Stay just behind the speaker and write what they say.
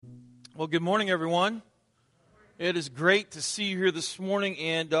Well, good morning, everyone. It is great to see you here this morning,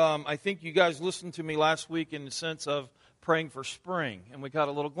 and I think you guys listened to me last week in the sense of praying for spring, and we got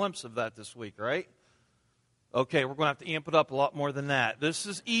a little glimpse of that this week, right? Okay, we're going to have to amp it up a lot more than that. This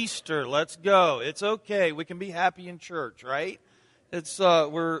is Easter. Let's go. It's okay. We can be happy in church, right?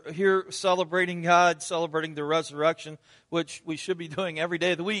 We're here celebrating God, celebrating the resurrection, which we should be doing every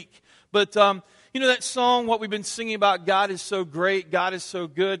day of the week. But you know that song, what we've been singing about, God is so great, God is so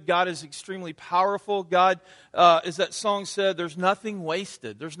good, God is extremely powerful. God, as that song said, there's nothing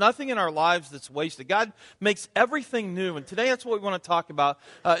wasted. There's nothing in our lives that's wasted. God makes everything new. And today that's what we want to talk about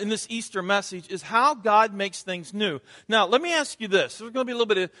in this Easter message, is how God makes things new. Now, let me ask you this. There's going to be a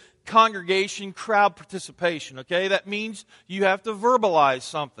little bit of congregation, crowd participation, okay? That means you have to verbalize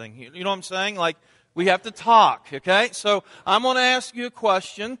something. You know what I'm saying? Like, we have to talk, okay? So I'm going to ask you a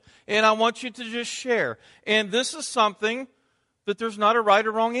question, and I want you to just share. And this is something that there's not a right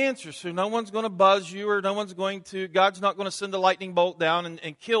or wrong answer. So no one's going to buzz you, or God's not going to send a lightning bolt down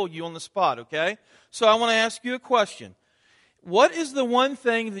and kill you on the spot, okay? So I want to ask you a question. What is the one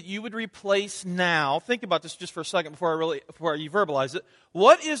thing that you would replace now? Think about this just for a second before you verbalize it.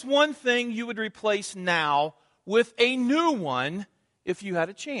 What is one thing you would replace now with a new one if you had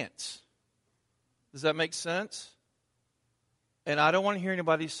a chance? Does that make sense? And I don't want to hear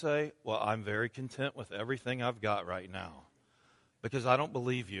anybody say, well, I'm very content with everything I've got right now. Because I don't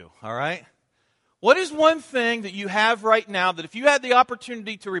believe you, all right? What is one thing that you have right now that if you had the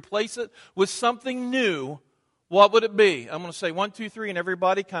opportunity to replace it with something new, what would it be? I'm going to say 1, 2, 3, and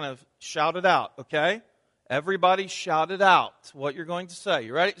everybody kind of shout it out, okay? Everybody shout it out, what you're going to say.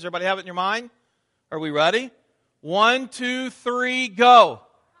 You ready? Does everybody have it in your mind? Are we ready? 1, 2, 3, go.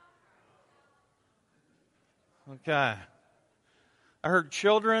 Okay. I heard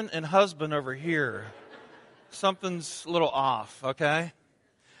children and husband over here. Something's a little off, okay?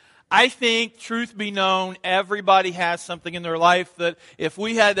 I think, truth be known, everybody has something in their life that if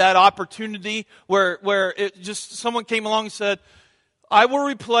we had that opportunity where someone came along and said, I will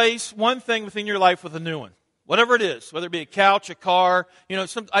replace one thing within your life with a new one. Whatever it is, whether it be a couch, a car,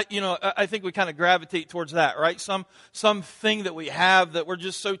 I think we kind of gravitate towards that, right? Something that we have that we're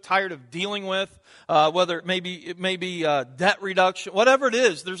just so tired of dealing with, whether it may be debt reduction, whatever it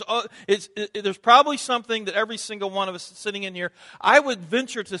is. There's probably something that every single one of us sitting in here. I would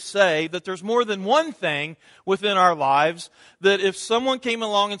venture to say that there's more than one thing within our lives that if someone came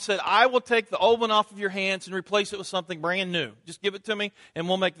along and said, "I will take the old one off of your hands and replace it with something brand new. Just give it to me, and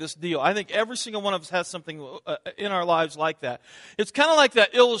we'll make this deal." I think every single one of us has something in our lives like that. It's kind of like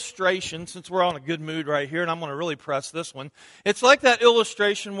that illustration, since we're on a good mood right here, and I'm going to really press this one. It's like that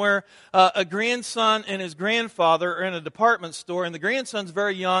illustration where a grandson and his grandfather are in a department store, and the grandson's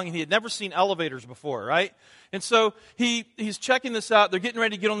very young, and he had never seen elevators before, right? And so he's checking this out. They're getting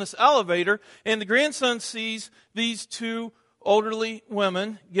ready to get on this elevator, and the grandson sees these two elderly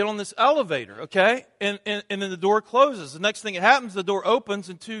women get on this elevator, okay? And then the door closes. The next thing that happens, the door opens,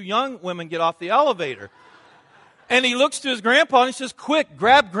 and two young women get off the elevator. And he looks to his grandpa and he says, "Quick,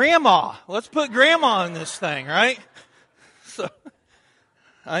 grab Grandma. Let's put Grandma in this thing," right? So,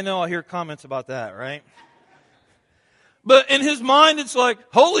 I know I'll hear comments about that, right? But in his mind, it's like,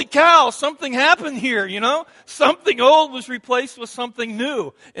 holy cow, something happened here, you know? Something old was replaced with something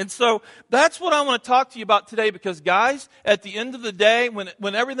new. And so that's what I want to talk to you about today, because guys, at the end of the day,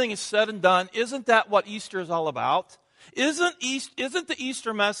 when everything is said and done, isn't that what Easter is all about? Isn't the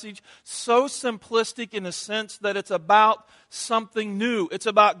Easter message so simplistic in the sense that it's about something new? It's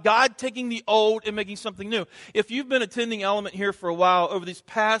about God taking the old and making something new. If you've been attending Element here for a while, over these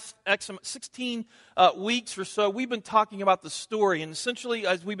past 16 weeks or so, we've been talking about the story. And essentially,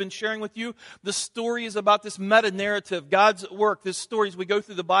 as we've been sharing with you, the story is about this meta-narrative, God's work. This story, as we go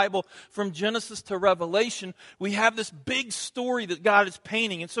through the Bible from Genesis to Revelation, we have this big story that God is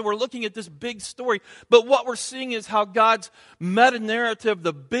painting. And so we're looking at this big story. But what we're seeing is how God's meta-narrative,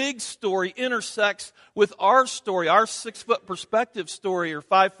 the big story, intersects with our story, our 6-foot perspective story, or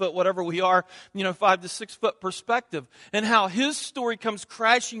 5 foot, whatever we are, 5 to 6 foot perspective, and how His story comes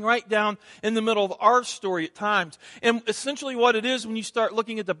crashing right down in the middle of our story at times. And essentially what it is, when you start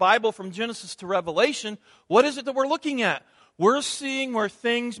looking at the Bible from Genesis to Revelation, what is it that we're looking at? We're seeing where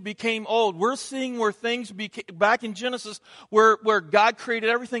things became old. We're seeing where things became, back in Genesis, where God created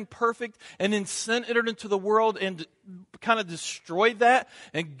everything perfect, and then sin entered into the world and kind of destroyed that.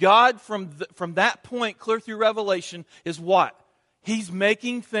 And God, from that point clear through Revelation, is what? He's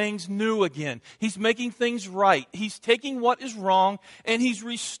making things new again. He's making things right. He's taking what is wrong and He's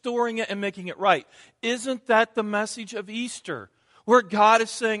restoring it and making it right. Isn't that the message of Easter? where God is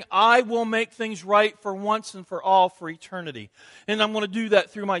saying, I will make things right for once and for all for eternity. And I'm going to do that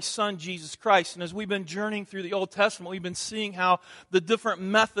through my Son, Jesus Christ. And as we've been journeying through the Old Testament, we've been seeing how the different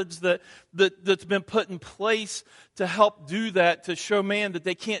methods that's been put in place to help do that, to show man that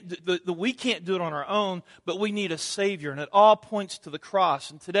we can't do it on our own, but we need a Savior. And it all points to the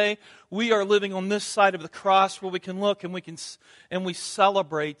cross. And today, we are living on this side of the cross where we can look and we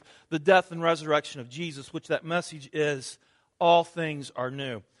celebrate the death and resurrection of Jesus, which that message is, all things are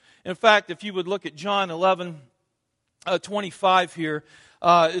new. In fact, if you would look at John 11:25 here,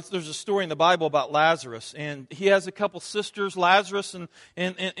 there's a story in the Bible about Lazarus, and he has a couple sisters. Lazarus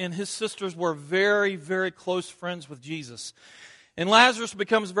and his sisters were very, very close friends with Jesus. And Lazarus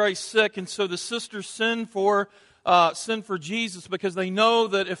becomes very sick, and so the sisters sin for Jesus because they know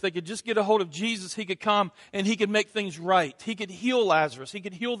that if they could just get a hold of Jesus, he could come and he could make things right. He could heal Lazarus. He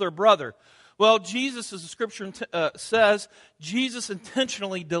could heal their brother. Well, Jesus, as the Scripture says, Jesus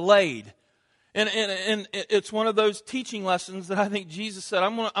intentionally delayed. And it's one of those teaching lessons that I think Jesus said,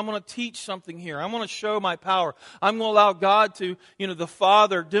 I'm going to teach something here. I'm going to show my power. I'm going to allow God to, the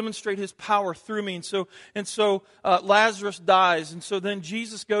Father, demonstrate His power through me. And so Lazarus dies. And so then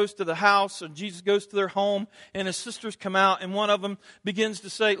Jesus goes to the house, and Jesus goes to their home, and his sisters come out, and one of them begins to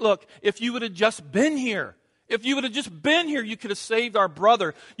say, look, if you would have just been here, you could have saved our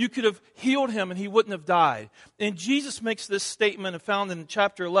brother. You could have healed him and he wouldn't have died. And Jesus makes this statement found in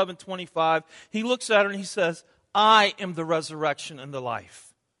chapter 11:25. He looks at her and he says, I am the resurrection and the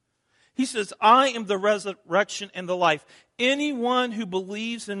life. He says, I am the resurrection and the life. Anyone who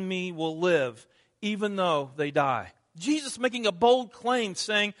believes in me will live even though they die. Jesus making a bold claim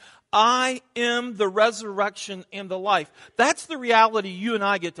saying, I am the resurrection and the life. That's the reality you and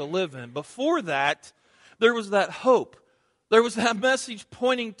I get to live in. Before that, there was that hope. There was that message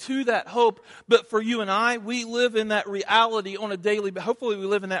pointing to that hope. But for you and I, we live in that reality on a daily basis. Hopefully we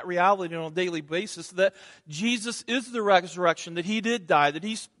live in that reality on a daily basis that Jesus is the resurrection, that He did die, that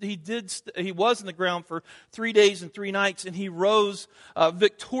He was in the ground for 3 days and 3 nights, and He rose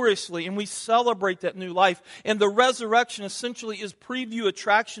victoriously, and we celebrate that new life. And the resurrection essentially is preview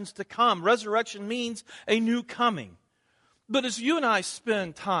attractions to come. Resurrection means a new coming. But as you and I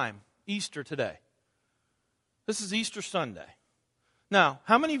spend time, Easter today, this is Easter Sunday. Now,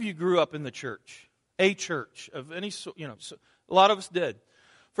 how many of you grew up in the church? A church of any sort, a lot of us did.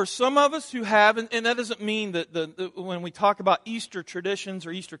 For some of us who have, and that doesn't mean that when we talk about Easter traditions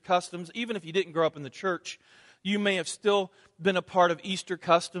or Easter customs, even if you didn't grow up in the church, you may have still been a part of Easter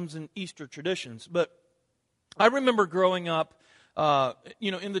customs and Easter traditions. But I remember growing up,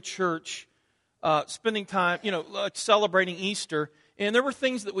 in the church, spending time, celebrating Easter. And there were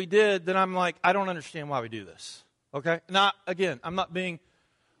things that we did that I'm like, I don't understand why we do this. Okay? Now, again, I'm not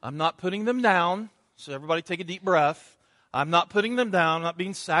putting them down. So everybody take a deep breath. I'm not putting them down. I'm not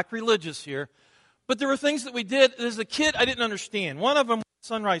being sacrilegious here. But there were things that we did as a kid I didn't understand. One of them was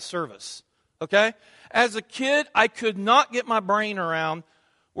sunrise service. Okay? As a kid, I could not get my brain around,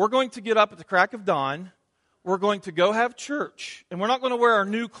 we're going to get up at the crack of dawn. We're going to go have church. And we're not going to wear our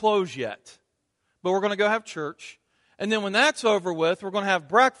new clothes yet. But we're going to go have church. And then when that's over with, we're going to have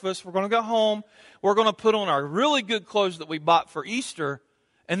breakfast, we're going to go home, we're going to put on our really good clothes that we bought for Easter,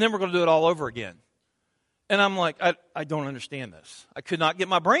 and then we're going to do it all over again. And I'm like, I don't understand this. I could not get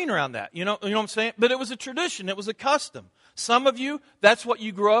my brain around that. You know what I'm saying? But it was a tradition. It was a custom. Some of you, that's what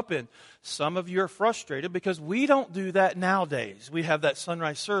you grew up in. Some of you are frustrated because we don't do that nowadays. We have that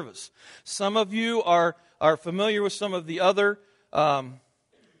sunrise service. Some of you are familiar with some of the other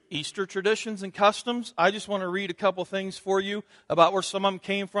Easter traditions and customs. I just want to read a couple things for you about where some of them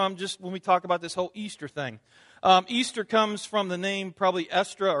came from just when we talk about this whole Easter thing. Easter comes from the name probably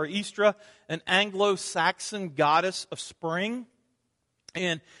Estra or Istra, an Anglo-Saxon goddess of spring.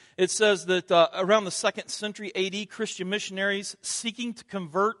 And it says that around the 2nd century AD, Christian missionaries seeking to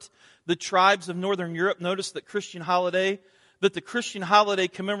convert the tribes of Northern Europe noticed that the Christian holiday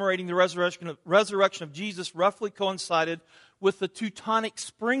commemorating the resurrection of Jesus roughly coincided with the Teutonic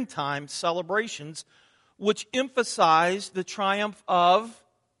springtime celebrations, which emphasized the triumph of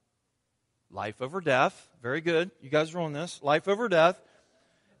life over death. Very good. You guys are on this. Life over death.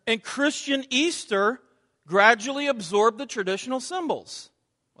 And Christian Easter gradually absorbed the traditional symbols.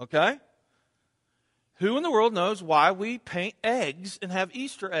 Okay? Who in the world knows why we paint eggs and have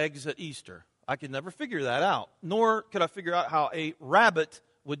Easter eggs at Easter? I could never figure that out. Nor could I figure out how a rabbit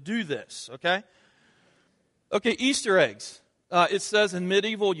would do this. Okay? Okay, Easter eggs. It says in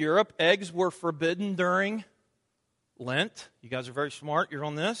medieval Europe, eggs were forbidden during Lent. You guys are very smart. You're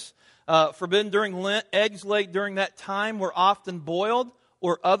on this. Forbidden during Lent. Eggs laid during that time were often boiled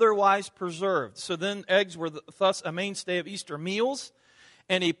or otherwise preserved. So then eggs were thus a mainstay of Easter meals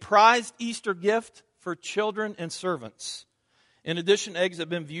and a prized Easter gift for children and servants. In addition, eggs have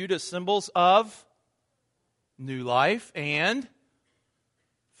been viewed as symbols of new life and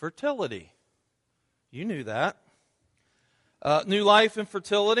fertility. You knew that. New life and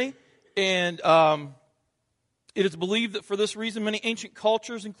fertility. And it is believed that for this reason, many ancient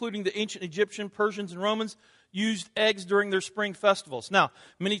cultures, including the ancient Egyptian, Persians, and Romans, used eggs during their spring festivals. Now,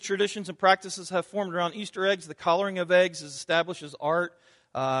 many traditions and practices have formed around Easter eggs. The coloring of eggs is established as art.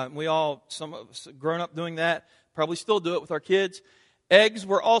 Some of us have grown up doing that, probably still do it with our kids. Eggs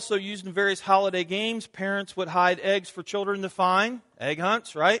were also used in various holiday games. Parents would hide eggs for children to find, egg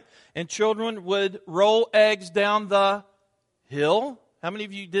hunts, right? And children would roll eggs down the hill. How many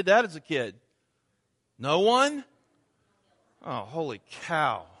of you did that as a kid? No one? Oh, holy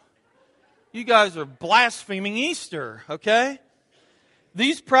cow. You guys are blaspheming Easter, okay?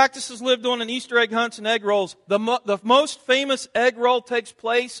 These practices lived on in Easter egg hunts and egg rolls. The most famous egg roll takes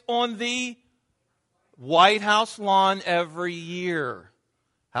place on the White House lawn every year.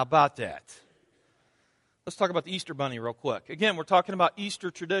 How about that? Let's talk about the Easter Bunny real quick. Again, we're talking about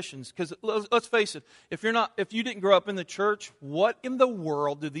Easter traditions because let's face it, if you didn't grow up in the church, what in the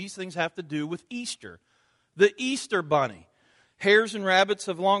world do these things have to do with Easter? The Easter Bunny. Hares and rabbits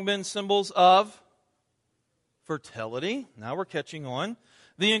have long been symbols of fertility. Now we're catching on.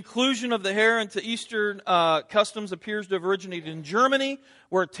 The inclusion of the hare into Easter customs appears to have originated in Germany,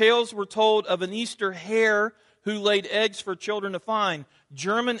 where tales were told of an Easter hare who laid eggs for children to find.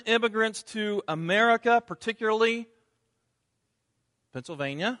 German immigrants to America, particularly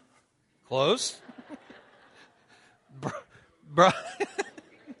Pennsylvania, close,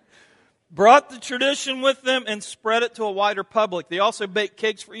 brought the tradition with them and spread it to a wider public. They also baked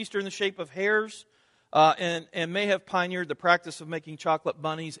cakes for Easter in the shape of hares and may have pioneered the practice of making chocolate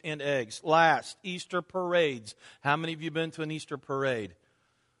bunnies and eggs. Last, Easter parades. How many of you have been to an Easter parade?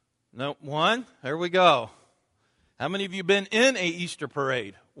 No, one? There we go. How many of you have been in a Easter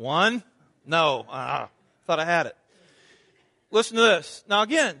parade? One? No. Thought I had it. Listen to this. Now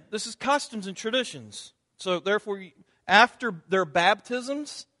again, this is customs and traditions. So therefore, after their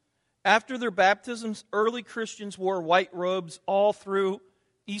baptisms, early Christians wore white robes all through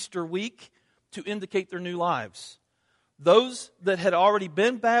Easter week to indicate their new lives. Those that had already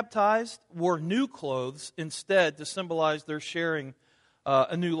been baptized wore new clothes instead to symbolize their sharing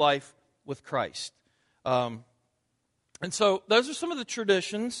a new life with Christ. And so those are some of the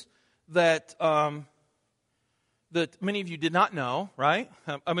traditions that that many of you did not know, right?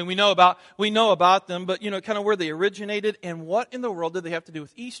 I mean, we know about them, but kind of where they originated and what in the world did they have to do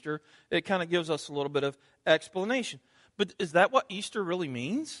with Easter? It kind of gives us a little bit of explanation. But is that what Easter really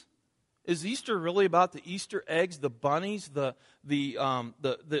means? Is Easter really about the Easter eggs, the bunnies, the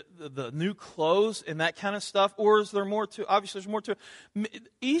new clothes and that kind of stuff, or is there more to? Obviously, there's more to it.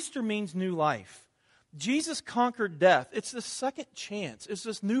 Easter means new life. Jesus conquered death. It's the second chance. It's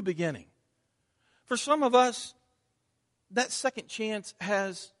this new beginning. For some of us, that second chance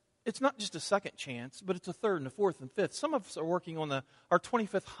it's not just a second chance, but it's a third and a fourth and fifth. Some of us are working on our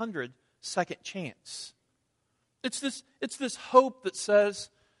 25th hundred second chance. It's this hope that says,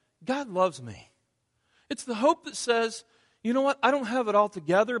 God loves me. It's the hope that says, you know what, I don't have it all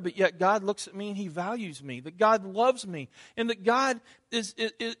together, but yet God looks at me and He values me, that God loves me, and that God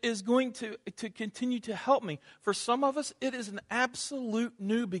is going to continue to help me. For some of us, it is an absolute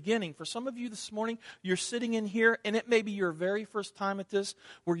new beginning. For some of you this morning, you're sitting in here, and it may be your very first time at this,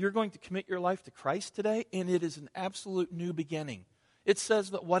 where you're going to commit your life to Christ today, and it is an absolute new beginning. It says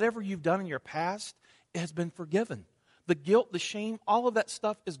that whatever you've done in your past has been forgiven. The guilt, the shame, all of that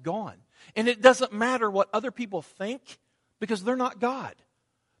stuff is gone. And it doesn't matter what other people think, because they're not God.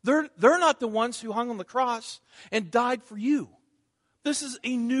 They're not the ones who hung on the cross and died for you. This is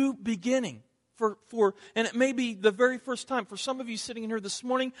a new beginning. And it may be the very first time. For some of you sitting in here this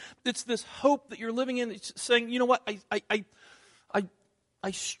morning, it's this hope that you're living in. It's saying, you know what,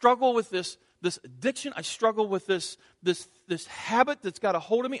 I struggle with this addiction. I struggle with this habit that's got a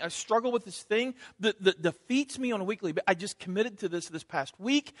hold of me. I struggle with this thing that defeats me on a weekly basis. I just committed to this past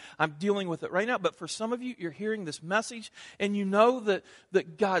week. I'm dealing with it right now. But for some of you, you're hearing this message, and you know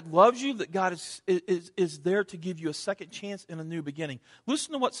that God loves you, that God is there to give you a second chance and a new beginning.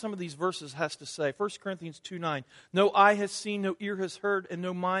 Listen to what some of these verses has to say. 1 Corinthians 2:9. No eye has seen, no ear has heard, and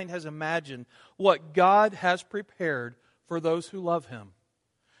no mind has imagined what God has prepared for those who love Him.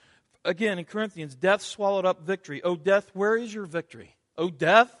 Again, in Corinthians, death swallowed up victory. O death, where is your victory? O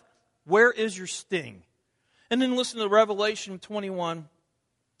death, where is your sting? And then listen to Revelation 21,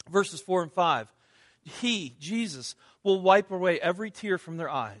 verses 4 and 5. He, Jesus, will wipe away every tear from their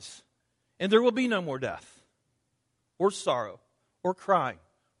eyes. And there will be no more death, or sorrow, or crying,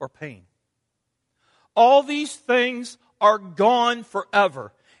 or pain. All these things are gone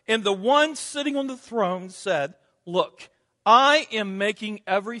forever. And the one sitting on the throne said, look, I am making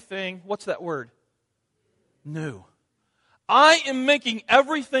everything, what's that word? New. I am making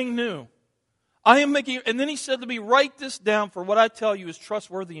everything new. And then he said to me, write this down, for what I tell you is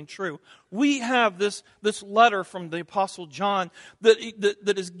trustworthy and true. We have this letter from the Apostle John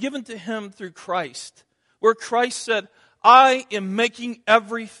that is given to him through Christ, where Christ said, I am making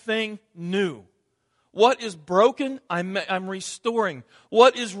everything new. What is broken, I'm restoring.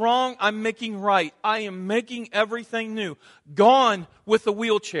 What is wrong, I'm making right. I am making everything new. Gone with the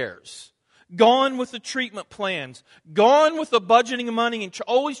wheelchairs. Gone with the treatment plans. Gone with the budgeting of money and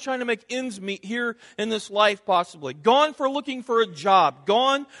always trying to make ends meet here in this life possibly. Gone for looking for a job.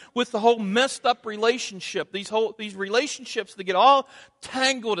 Gone with the whole messed up relationship. These relationships that get all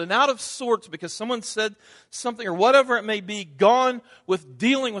tangled and out of sorts because someone said something or whatever it may be. Gone with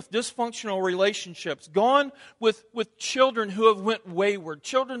dealing with dysfunctional relationships. Gone with children who have went wayward.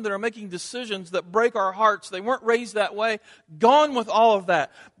 Children that are making decisions that break our hearts. They weren't raised that way. Gone with all of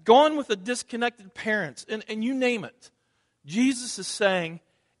that. Gone with the disconnected parents, and you name it. Jesus is saying,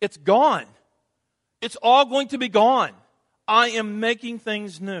 it's gone. It's all going to be gone. I am making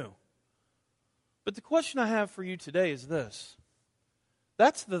things new. But the question I have for you today is this.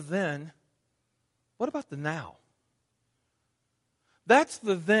 That's the then. What about the now? That's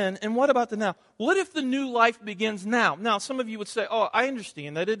the then, and what about the now? What if the new life begins now? Now, some of you would say, oh, I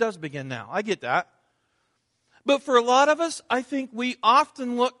understand that it does begin now. I get that. But for a lot of us, I think we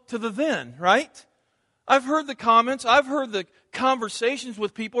often look to the then, right? I've heard the comments, I've heard the conversations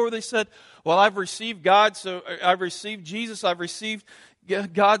with people where they said, well, I've received God, so I've received Jesus, I've received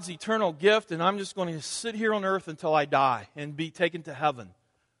God's eternal gift, and I'm just going to sit here on earth until I die and be taken to heaven.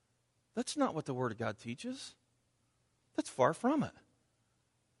 That's not what the Word of God teaches. That's far from it.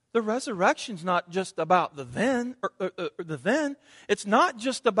 The resurrection's not just about the then, It's not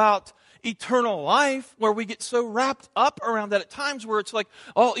just about eternal life where we get so wrapped up around that at times where it's like,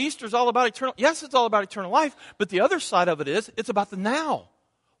 oh, Easter's all about eternal. Yes, it's all about eternal life, but the other side of it is, it's about the now.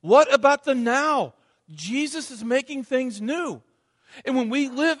 What about the now? Jesus is making things new. And when we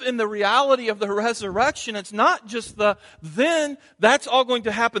live in the reality of the resurrection, it's not just the then, that's all going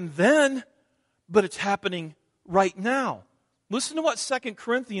to happen then, but it's happening right now. Listen to what 2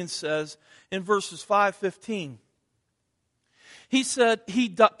 Corinthians says in verses 5-15.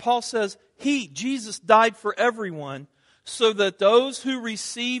 Paul says, Jesus died for everyone, so that those who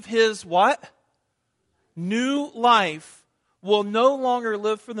receive his what? New life will no longer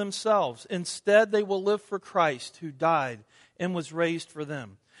live for themselves. Instead, they will live for Christ, who died and was raised for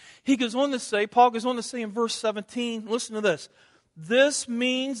them. Paul goes on to say in verse 17, listen to this. This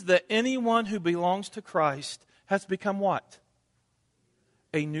means that anyone who belongs to Christ has become what?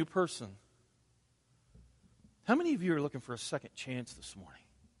 A new person. How many of you are looking for a second chance this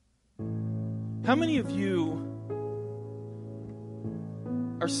morning? How many of you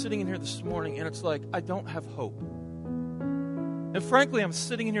are sitting in here this morning and it's like, I don't have hope? And frankly, I'm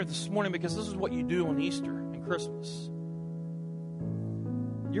sitting in here this morning because this is what you do on Easter and Christmas.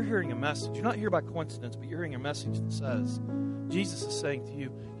 You're hearing a message. You're not here by coincidence, but you're hearing a message that says, Jesus is saying to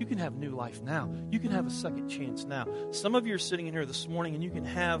you, you can have new life now. You can have a second chance now. Some of you are sitting in here this morning and you can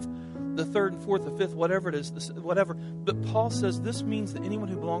have the third and fourth, the fifth, whatever it is, whatever. But Paul says this means that anyone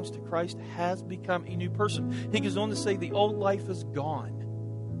who belongs to Christ has become a new person. He goes on to say the old life is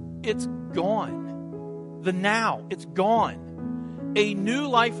gone. It's gone. The now, it's gone. A new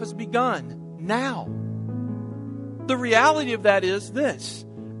life has begun now. The reality of that is this.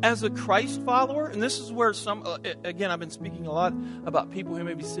 As a Christ follower, and this is where again, I've been speaking a lot about people who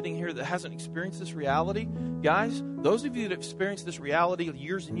may be sitting here that hasn't experienced this reality. Guys, those of you that experienced this reality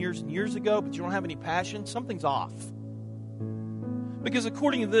years and years and years ago, but you don't have any passion, something's off. Because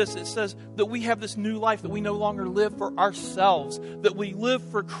according to this, it says that we have this new life, that we no longer live for ourselves, that we live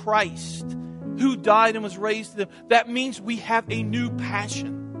for Christ, who died and was raised to them. That means we have a new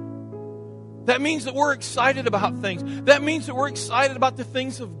passion. That means that we're excited about things. That means that we're excited about the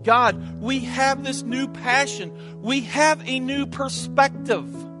things of God. We have this new passion. We have a new perspective.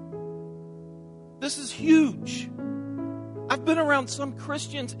 This is huge. I've been around some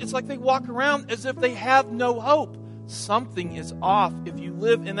Christians, it's like they walk around as if they have no hope. Something is off if you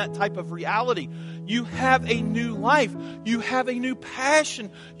live in that type of reality. You have a new life. You have a new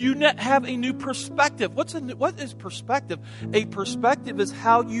passion. You have a new perspective. What is perspective? A perspective is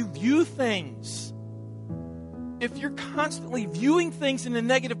how you view things. If you're constantly viewing things in a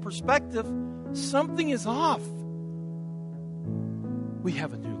negative perspective, something is off. We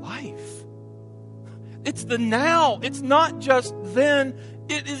have a new life. It's the now. It's not just then.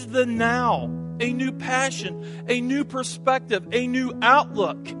 It is the now. A new passion, a new perspective, a new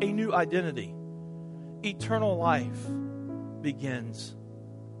outlook, a new identity. Eternal life begins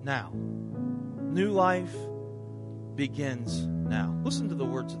now. New life begins now. Listen to the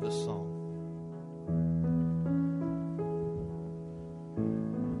words of this song.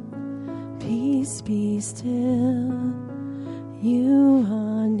 Peace be still, you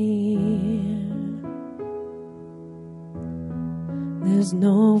are near. There's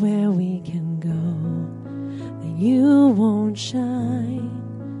nowhere we can go that you won't shine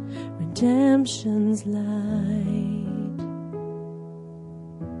redemption's light.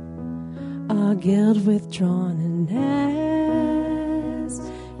 Our guilt withdrawn, and as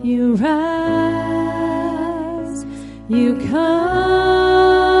you rise, you come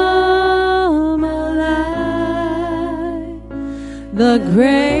alive. The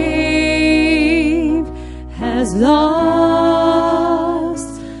grave has lost,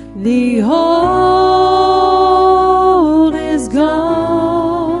 the old is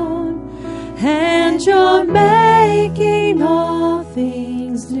gone, and you're making all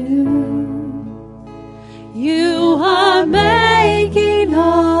things new. You are making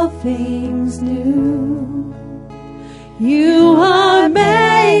all things new. You are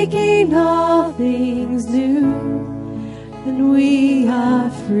making all things new, and we are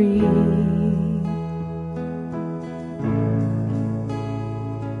free.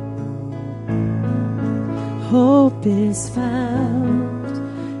 Hope is found,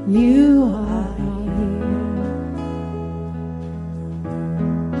 you are here.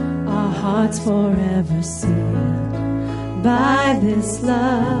 Our hearts forever sealed by this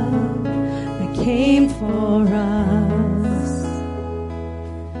love that came for us.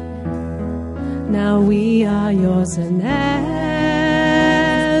 Now we are yours, and as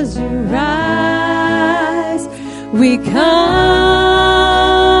you rise, we come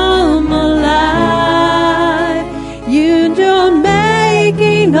alive. You're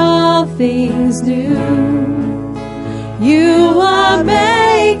making all things new. You are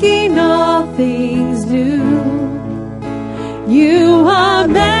making all things new. You are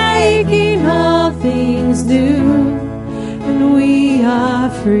making all things new, and we are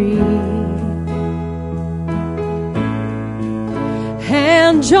free.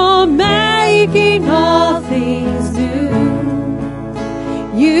 And you're making all things new.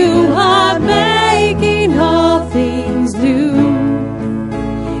 You are making all things new.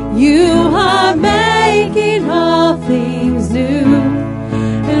 You are making all things new,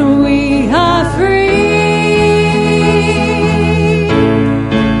 and we are free.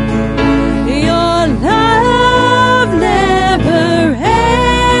 Your love never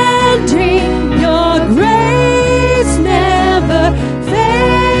ending, your grace never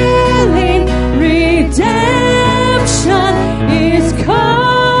failing, redemption is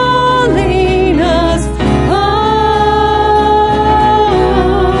calling us home.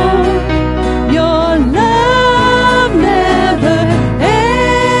 Your love never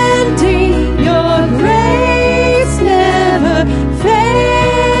ending, your grace never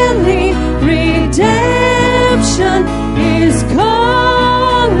failing, redemption is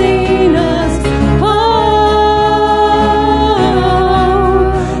calling us home.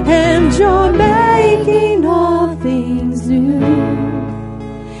 And you're making all things new.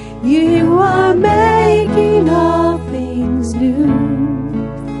 You are making all things new.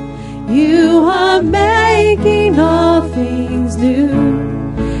 You are making all things new,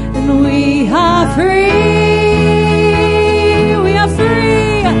 and we are free. We are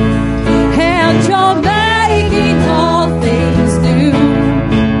free, and you're making all things new.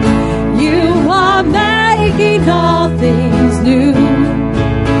 You are making all things new.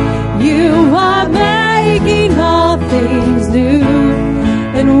 You are making all things new,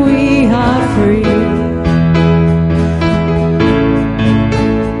 and we are free.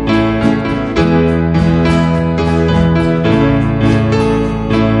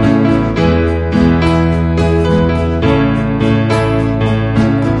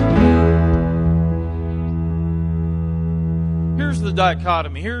 Here's the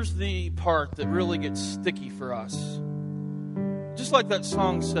dichotomy. Here's the part that really gets sticky for us. Just like that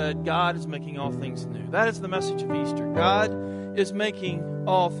song said, God is making all things new. That is the message of Easter. God is making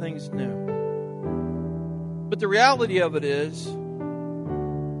all things new. But the reality of it is,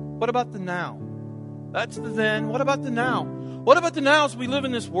 what about the now? That's the then. What about the now? What about the now as we live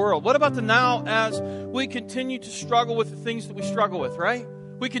in this world? What about the now as we continue to struggle with the things that we struggle with, right?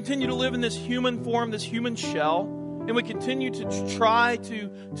 We continue to live in this human form, this human shell. And we continue to try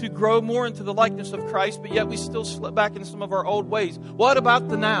to grow more into the likeness of Christ, but yet we still slip back into some of our old ways. What about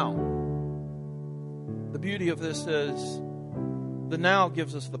the now? The beauty of this is the now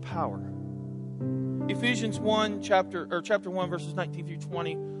gives us the power. Ephesians 1, chapter 1, verses 19 through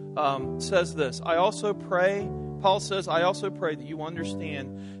 20 says this. Paul says, I also pray that you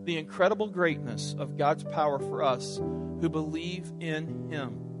understand the incredible greatness of God's power for us who believe in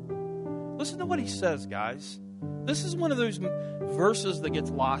Him. Listen to what he says, guys. This is one of those verses that gets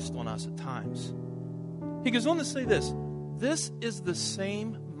lost on us at times. He goes on to say this. This is the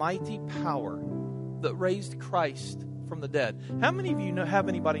same mighty power that raised Christ from the dead. How many of you have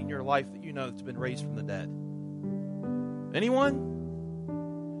anybody in your life that you know that's been raised from the dead? Anyone?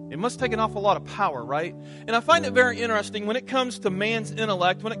 It must take an awful lot of power, right? And I find it very interesting when it comes to man's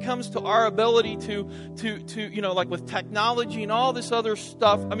intellect, when it comes to our ability to like with technology and all this other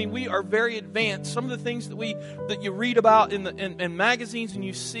stuff. I mean, we are very advanced. Some of the things that you read about in magazines and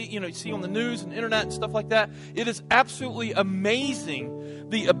you see on the news and internet and stuff like that, it is absolutely amazing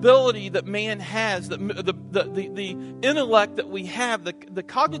the ability that man has, the intellect that we have, the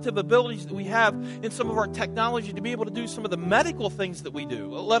cognitive abilities that we have in some of our technology to be able to do some of the medical things that we do,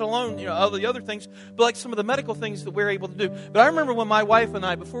 let alone all the other things, but like some of the medical things that we're able to do. But I remember when my wife and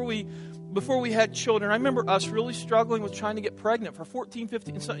I, before we had children, I remember us really struggling with trying to get pregnant for 14,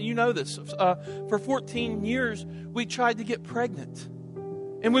 15, so you know this, for 14 years we tried to get pregnant.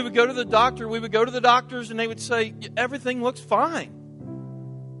 And we would go to the doctors and they would say, everything looks fine.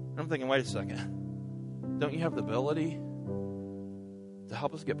 I'm thinking, wait a second. Don't you have the ability to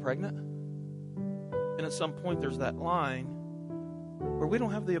help us get pregnant? And at some point there's that line where we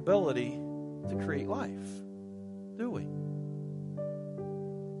don't have the ability to create life, do we?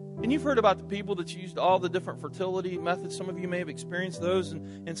 And you've heard about the people that used all the different fertility methods. Some of you may have experienced those,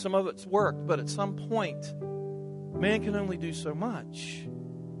 and some of it's worked. But at some point, man can only do so much.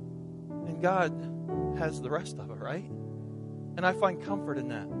 And God has the rest of it, right? And I find comfort in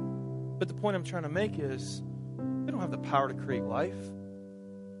that. But the point I'm trying to make is, we don't have the power to create life.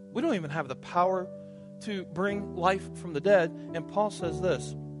 We don't even have the power to bring life from the dead. And Paul says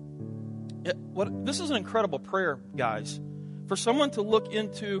this. This is an incredible prayer, guys. For someone to look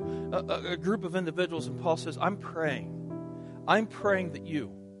into a group of individuals, and Paul says, I'm praying that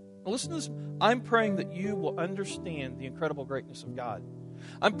you, now listen to this, I'm praying that you will understand the incredible greatness of God.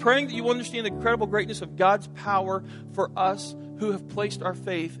 I'm praying that you will understand the incredible greatness of God's power for us who have placed our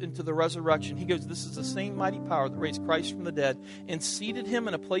faith into the resurrection. He goes, this is the same mighty power that raised Christ from the dead and seated him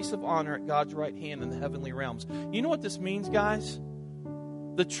in a place of honor at God's right hand in the heavenly realms. You know what this means, guys?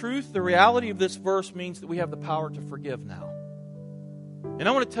 The truth, the reality of this verse means that we have the power to forgive now. And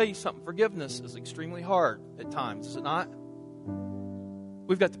I want to tell you something. Forgiveness is extremely hard at times, is it not?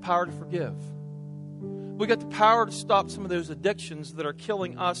 We've got the power to forgive. We've got the power to stop some of those addictions that are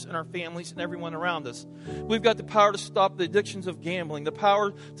killing us and our families and everyone around us. We've got the power to stop the addictions of gambling, the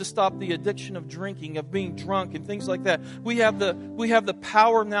power to stop the addiction of drinking, of being drunk and things like that. We have the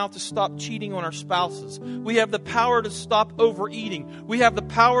power now to stop cheating on our spouses. We have the power to stop overeating. We have the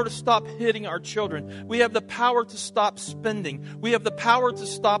power to stop hitting our children. We have the power to stop spending. We have the power to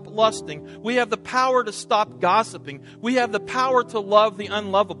stop lusting. We have the power to stop gossiping. We have the power to love the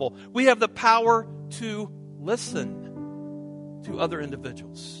unlovable. We have the power to listen to other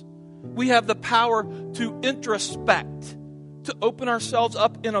individuals. We have the power to introspect, to open ourselves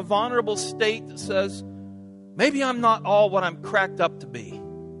up in a vulnerable state that says, maybe I'm not all what I'm cracked up to be.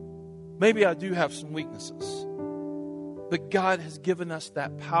 Maybe I do have some weaknesses. But God has given us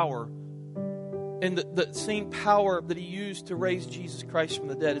that power. And the same power that He used to raise Jesus Christ from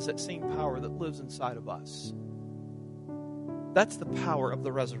the dead is that same power that lives inside of us. That's the power of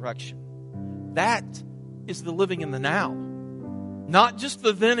the resurrection. That is the living in the now. Not just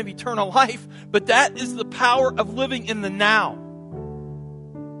the then of eternal life, but that is the power of living in the now.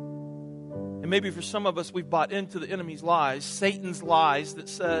 And maybe for some of us, we've bought into the enemy's lies, Satan's lies that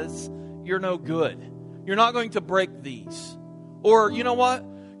says, you're no good. You're not going to break these. Or, you know what?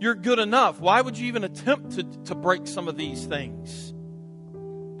 You're good enough. Why would you even attempt to break some of these things?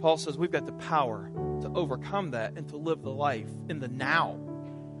 Paul says we've got the power to overcome that and to live the life in the now.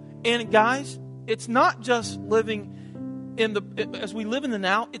 And guys, it's not just living as we live in the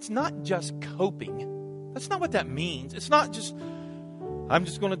now, it's not just coping. That's not what that means. It's not just, I'm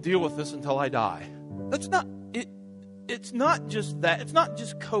just going to deal with this until I die. That's not it. It's not just that. It's not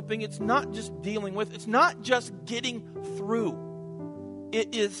just coping. It's not just dealing with. It's not just getting through.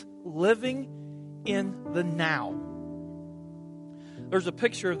 It is living in the now. There's a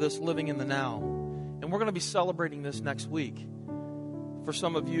picture of this living in the now. And we're going to be celebrating this next week. for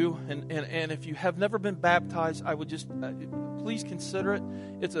some of you, and if you have never been baptized, I would just please consider it.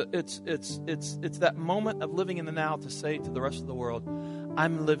 It's that moment of living in the now to say to the rest of the world,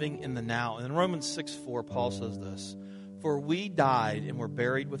 I'm living in the now. And in Romans 6:4, Paul says this, for we died and were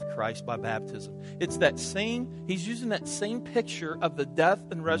buried with Christ by baptism. It's that same, he's using that same picture of the death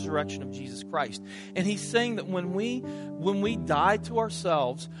and resurrection of Jesus Christ. And he's saying that when we die to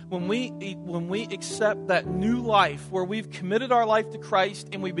ourselves, when we accept that new life where we've committed our life to Christ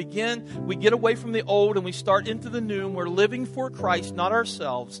and we get away from the old and we start into the new and we're living for Christ, not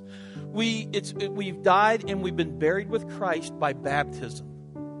ourselves, we've died and we've been buried with Christ by baptism.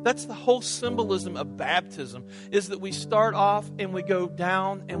 That's the whole symbolism of baptism, is that we start off and we go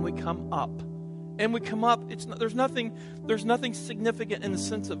down and we come up. And we come up, there's nothing significant in the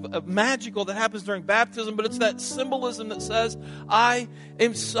sense of magical that happens during baptism, but it's that symbolism that says, I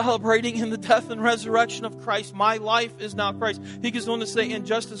am celebrating in the death and resurrection of Christ. My life is now Christ. He goes on to say, and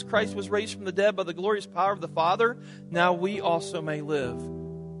just as Christ was raised from the dead by the glorious power of the Father, now we also may live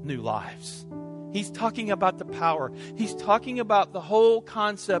new lives. He's talking about the power. He's talking about the whole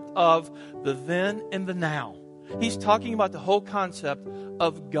concept of the then and the now. He's talking about the whole concept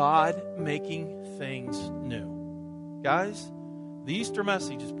of God making things new. Guys, the Easter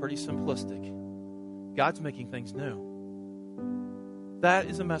message is pretty simplistic. God's making things new. That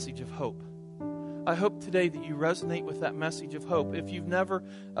is a message of hope. I hope today that you resonate with that message of hope. If you've never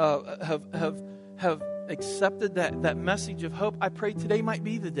have accepted that message of hope, I pray today might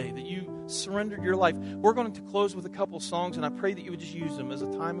be the day that you surrendered your life. We're going to close with a couple songs, and I pray that you would just use them as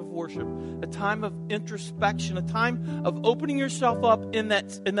a time of worship, a time of introspection, a time of opening yourself up in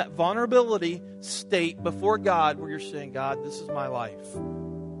that vulnerability state before God, where you're saying, God, this is my life.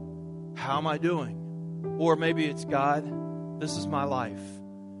 How am I doing? Or maybe it's, God, this is my life.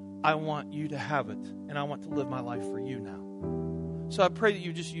 I want you to have it, and I want to live my life for you now. So I pray that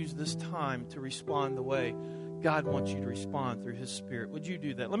you just use this time to respond the way God wants you to respond through His Spirit. Would you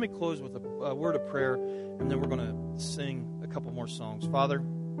do that? Let me close with a word of prayer, and then we're going to sing a couple more songs. Father,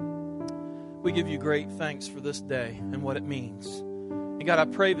 we give you great thanks for this day and what it means. And God, I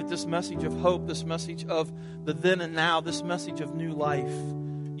pray that this message of hope, this message of the then and now, this message of new life,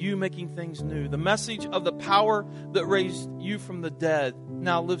 you making things new, the message of the power that raised you from the dead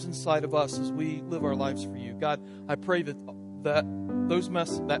now lives inside of us as we live our lives for you. God, I pray that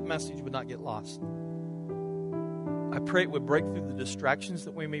message would not get lost. I pray it would break through the distractions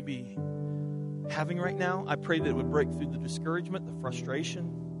that we may be having right now. I pray that it would break through the discouragement, the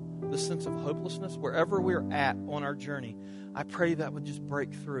frustration, the sense of hopelessness, wherever we're at on our journey. I pray that would just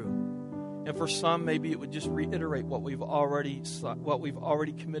break through. And for some, maybe it would just reiterate what we've already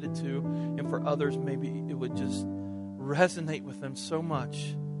committed to. And for others, maybe it would just resonate with them so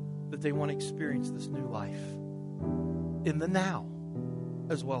much that they want to experience this new life in the now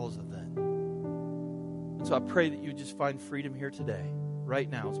as well as the then. And so I pray that you just find freedom here today, right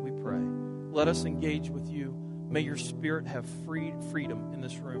now as we pray. Let us engage with you. May your Spirit have freedom in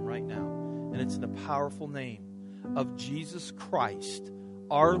this room right now. And it's in the powerful name of Jesus Christ,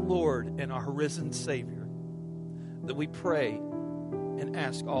 our Lord and our risen Savior, that we pray and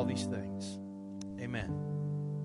ask all these things. Amen.